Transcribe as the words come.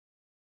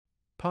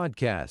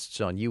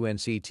Podcasts on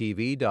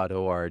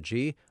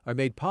UNC-TV.org are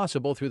made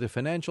possible through the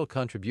financial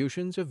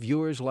contributions of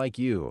viewers like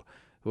you,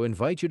 who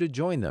invite you to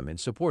join them in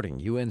supporting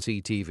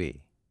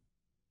UNC-TV.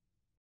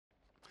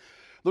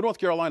 The North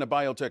Carolina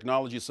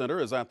Biotechnology Center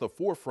is at the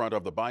forefront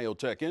of the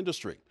biotech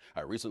industry.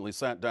 I recently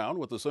sat down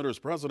with the center's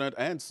president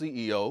and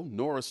CEO,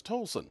 Norris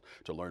Tolson,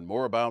 to learn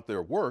more about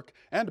their work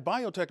and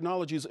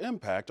biotechnology's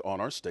impact on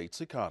our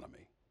state's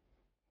economy.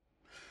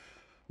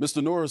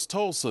 Mr. Norris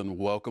Tolson,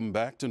 welcome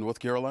back to North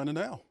Carolina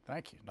Now.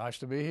 Thank you. Nice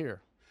to be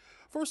here.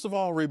 First of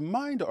all,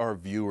 remind our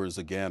viewers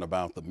again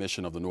about the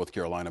mission of the North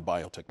Carolina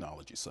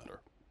Biotechnology Center.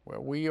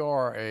 Well, we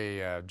are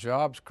a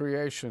jobs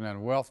creation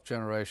and wealth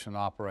generation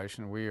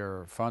operation. We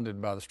are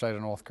funded by the state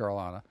of North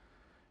Carolina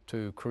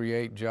to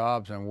create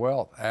jobs and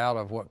wealth out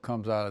of what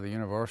comes out of the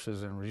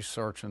universities and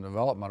research and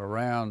development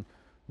around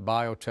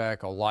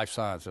biotech or life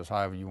sciences,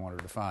 however you want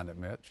to define it,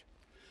 Mitch.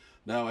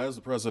 Now, as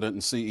the president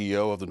and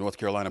CEO of the North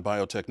Carolina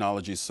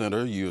Biotechnology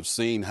Center, you have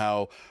seen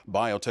how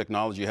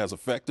biotechnology has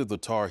affected the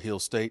Tar Heel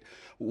State.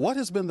 What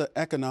has been the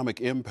economic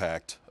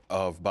impact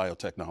of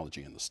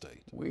biotechnology in the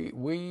state?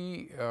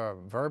 We are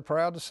very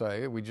proud to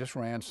say we just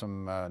ran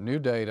some new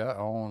data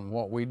on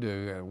what we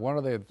do.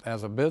 And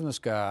as a business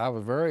guy, I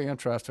was very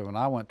interested when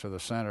I went to the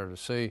center to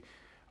see,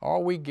 are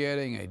we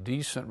getting a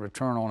decent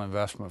return on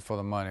investment for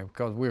the money?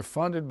 Because we're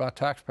funded by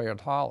taxpayer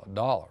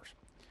dollars.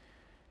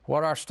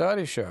 What our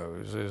study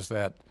shows is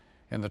that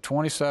in the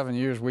 27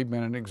 years we've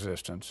been in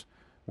existence,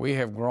 we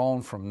have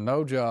grown from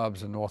no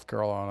jobs in North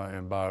Carolina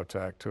in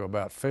biotech to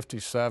about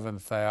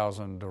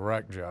 57,000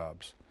 direct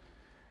jobs.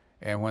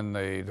 And when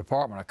the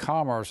Department of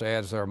Commerce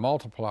adds their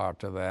multiplier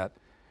to that,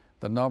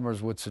 the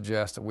numbers would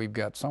suggest that we've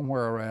got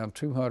somewhere around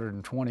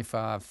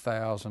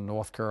 225,000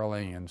 North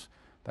Carolinians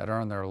that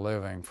earn their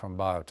living from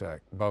biotech,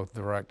 both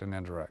direct and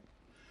indirect.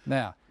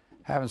 Now,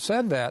 having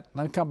said that,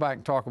 let me come back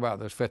and talk about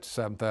those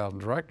 57,000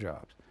 direct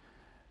jobs.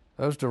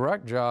 Those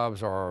direct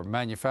jobs are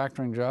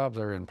manufacturing jobs,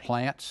 they're in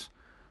plants,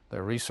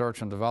 they're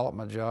research and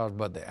development jobs,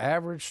 but the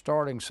average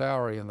starting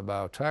salary in the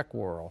biotech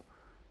world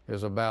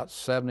is about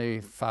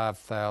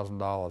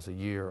 $75,000 a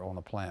year on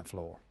the plant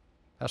floor.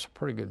 That's a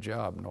pretty good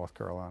job in North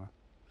Carolina.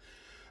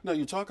 Now,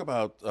 you talk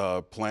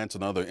about plants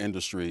and other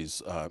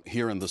industries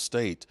here in the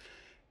state.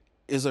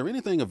 Is there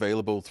anything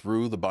available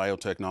through the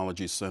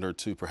Biotechnology Center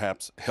to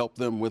perhaps help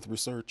them with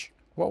research?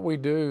 What we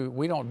do,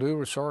 we don't do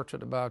research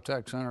at the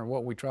Biotech Center.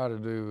 What we try to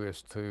do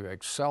is to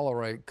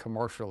accelerate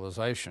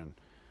commercialization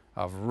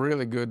of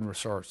really good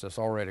research that's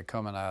already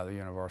coming out of the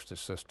university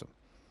system.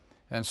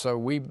 And so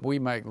we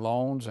make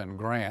loans and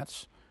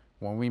grants.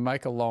 When we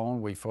make a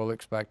loan, we fully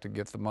expect to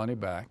get the money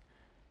back.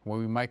 When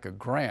we make a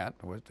grant,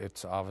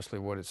 it's obviously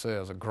what it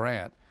says, a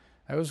grant.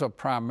 Those are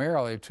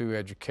primarily to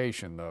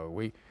education, though.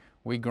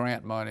 We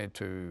grant money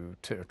to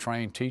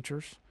train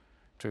teachers,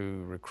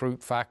 to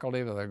recruit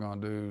faculty that they're going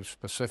to do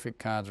specific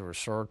kinds of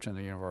research in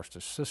the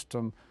university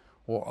system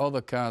or other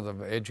kinds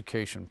of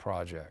education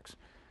projects.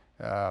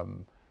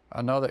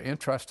 Another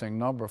interesting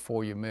number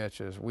for you, Mitch,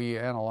 is we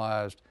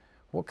analyzed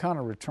what kind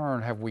of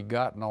return have we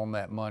gotten on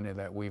that money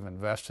that we've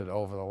invested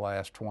over the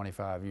last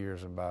 25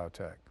 years in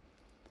biotech.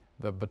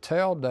 The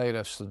Battelle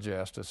data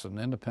suggests, it's an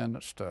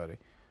independent study,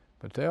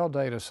 Battelle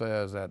data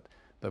says that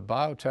the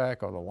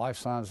biotech or the life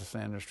sciences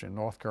industry in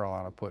North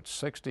Carolina puts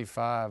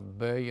 $65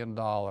 billion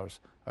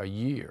a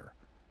year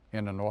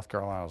into North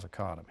Carolina's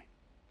economy.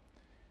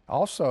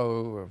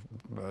 Also,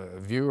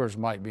 viewers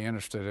might be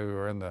interested who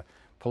are in the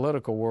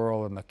political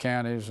world in the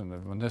counties and the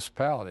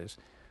municipalities.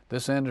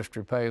 This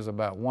industry pays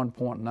about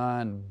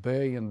 $1.9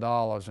 billion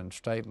in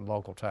state and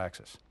local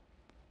taxes.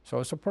 So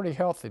it's a pretty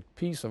healthy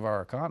piece of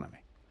our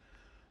economy.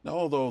 Now,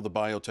 although the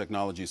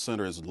Biotechnology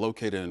Center is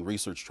located in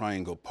Research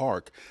Triangle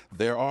Park,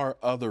 there are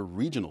other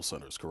regional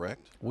centers,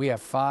 correct? We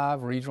have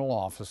 5 regional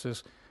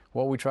offices.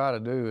 What we try to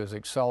do is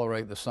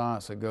accelerate the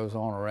science that goes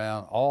on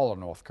around all of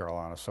North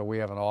Carolina. So we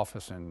have an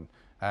office in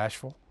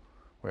Asheville.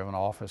 We have an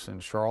office in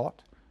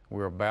Charlotte.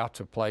 We're about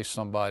to place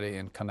somebody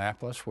in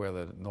Kannapolis, where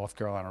the North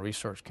Carolina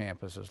Research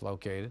Campus is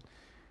located.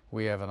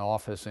 We have an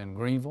office in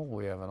Greenville.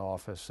 We have an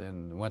office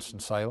in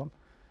Winston-Salem.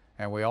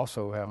 And we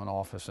also have an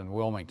office in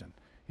Wilmington.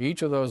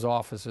 Each of those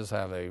offices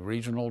have a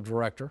regional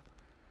director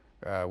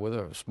with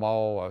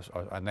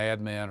an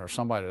admin or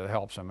somebody that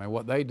helps them. And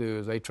what they do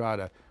is they try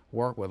to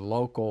work with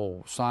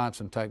local science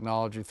and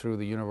technology through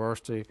the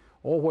university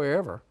or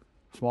wherever,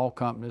 small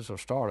companies or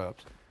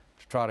startups,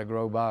 to try to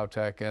grow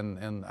biotech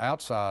and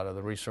outside of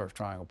the Research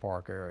Triangle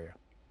Park area.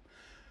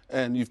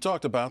 And you've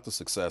talked about the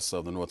success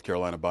of the North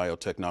Carolina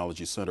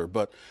Biotechnology Center,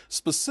 but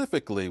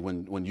specifically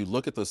when you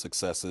look at the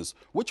successes,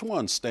 which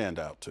ones stand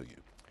out to you?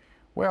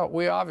 Well,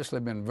 we obviously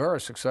have been very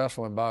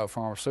successful in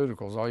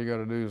biopharmaceuticals. All you got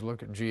to do is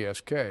look at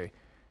GSK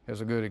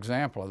as a good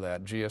example of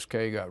that.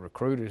 GSK got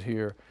recruited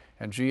here,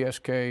 and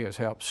GSK has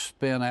helped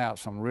spin out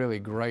some really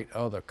great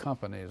other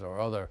companies or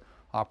other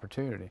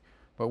opportunity.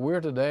 But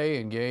we're today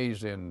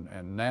engaged in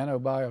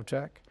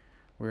nanobiotech.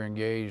 We're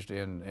engaged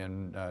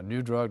in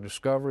new drug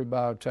discovery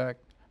biotech,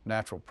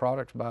 natural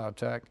products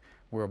biotech.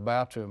 We're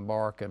about to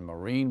embark in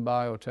marine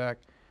biotech.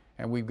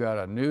 And we've got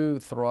a new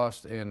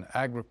thrust in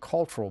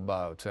agricultural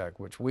biotech,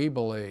 which we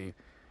believe,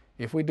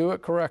 if we do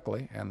it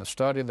correctly, and the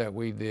study that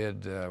we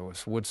did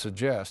would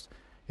suggest,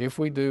 if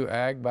we do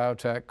ag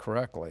biotech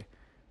correctly,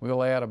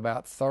 we'll add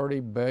about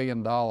 $30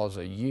 billion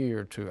a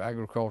year to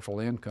agricultural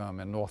income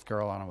in North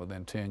Carolina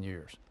within 10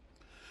 years.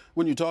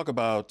 When you talk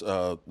about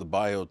the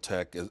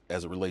biotech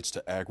as it relates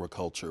to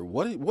agriculture,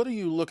 what are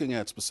you looking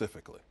at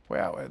specifically?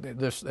 Well,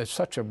 there's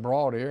such a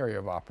broad area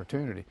of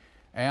opportunity.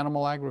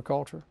 Animal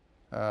agriculture,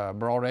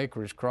 broad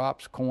acreage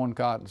crops, corn,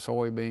 cotton,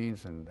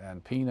 soybeans,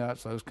 and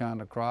peanuts, those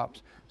kind of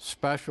crops,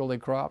 specialty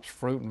crops,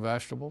 fruit and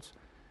vegetables.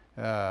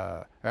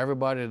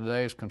 Everybody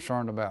today is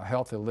concerned about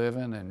healthy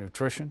living and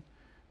nutrition.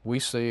 We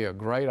see a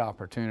great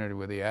opportunity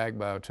with the ag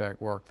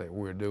biotech work that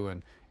we're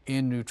doing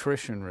in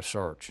nutrition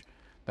research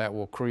that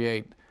will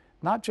create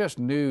not just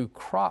new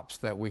crops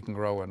that we can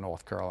grow in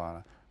North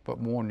Carolina,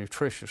 but more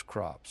nutritious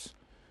crops.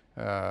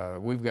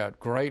 We've got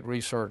great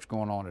research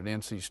going on at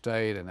NC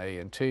State and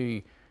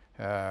A&T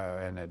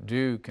and at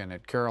Duke and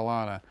at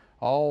Carolina,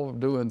 all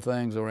doing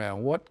things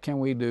around what can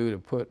we do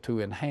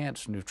to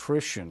enhance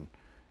nutrition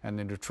and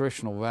the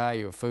nutritional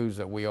value of foods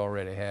that we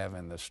already have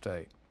in this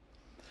state.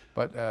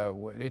 But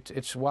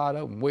it's wide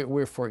open.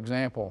 We're, for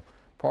example,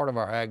 part of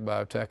our ag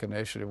biotech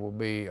initiative will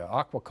be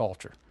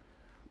aquaculture.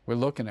 We're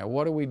looking at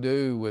what do we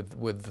do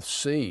with the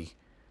sea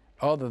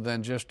other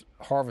than just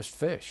harvest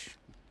fish.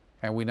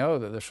 And we know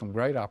that there's some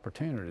great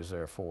opportunities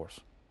there for us.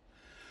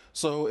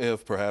 So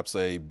if perhaps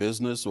a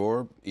business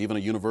or even a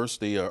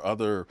university or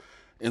other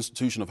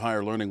institution of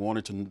higher learning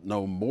wanted to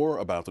know more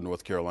about the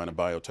North Carolina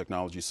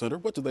Biotechnology Center,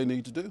 what do they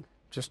need to do?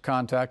 Just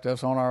contact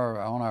us on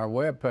our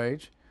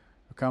webpage.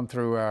 Come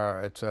through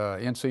it's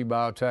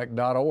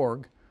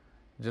ncbiotech.org.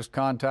 Just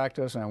contact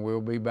us and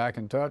we'll be back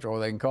in touch, or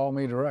they can call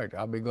me direct.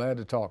 I'll be glad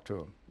to talk to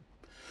them.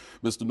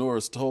 Mr.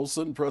 Norris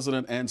Tolson,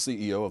 President and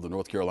CEO of the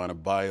North Carolina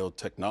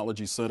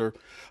Biotechnology Center.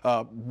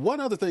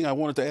 One other thing I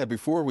wanted to add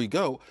before we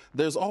go,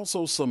 there's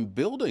also some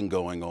building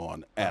going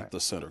on at the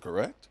center,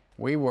 correct?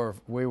 We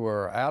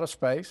were out of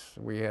space.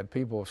 We had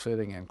people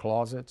sitting in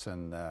closets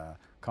and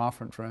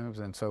conference rooms,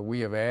 and so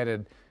we have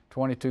added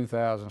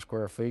 22,000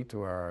 square feet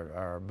to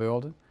our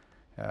building.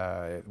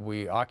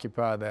 We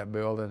occupied that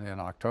building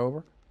in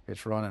October.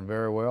 It's running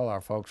very well.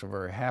 Our folks are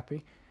very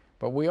happy.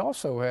 But we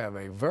also have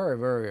a very,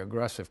 very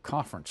aggressive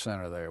conference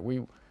center there.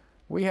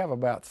 We have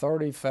about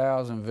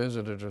 30,000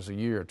 visitors a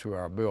year to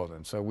our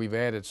building, so we've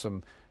added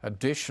some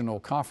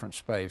additional conference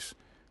space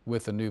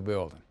with the new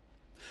building.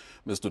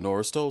 Mr.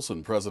 Norris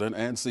Tolson, President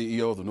and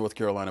CEO of the North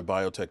Carolina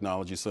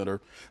Biotechnology Center,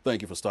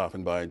 thank you for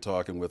stopping by and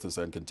talking with us,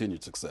 and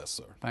continued success,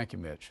 sir. Thank you,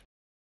 Mitch.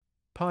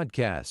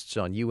 Podcasts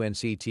on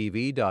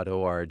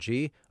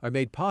UNC-TV.org are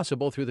made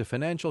possible through the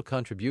financial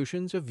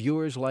contributions of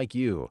viewers like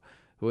you,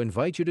 who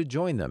invite you to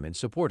join them in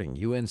supporting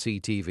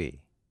UNC-TV.